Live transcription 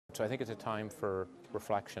So I think it's a time for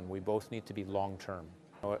reflection. We both need to be long-term.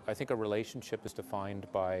 I think a relationship is defined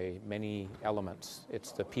by many elements.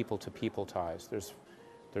 It's the people-to-people ties. There's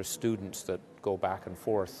students that go back and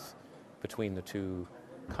forth between the two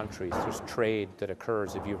countries. There's trade that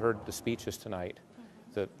occurs. If you heard the speeches tonight,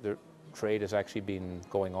 the trade has actually been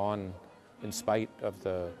going on in spite of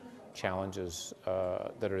the challenges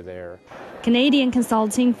that are there. Canadian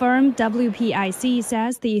consulting firm WPIC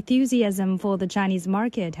says the enthusiasm for the Chinese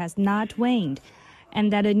market has not waned,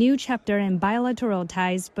 and that a new chapter in bilateral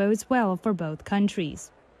ties bodes well for both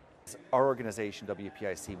countries. Our organization,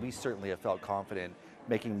 WPIC, we certainly have felt confident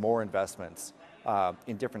making more investments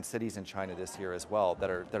in different cities in China this year as well that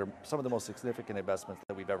are some of the most significant investments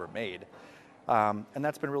that we've ever made. And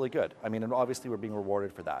that's been really good. I mean, and obviously we're being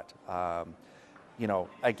rewarded for that. You know,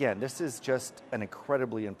 again, this is just an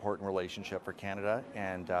incredibly important relationship for Canada,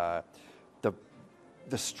 and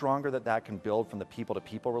the stronger that can build from the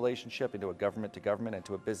people-to-people relationship into a government-to-government and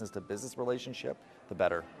to a business-to-business relationship, the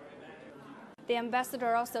better. The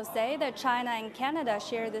ambassador also said that China and Canada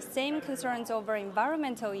share the same concerns over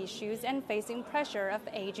environmental issues and facing pressure of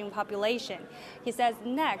aging population. He says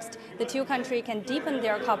next, the two countries can deepen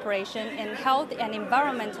their cooperation in health and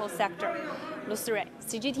environmental sector. Lu Sirui,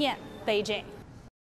 CGTN, Beijing.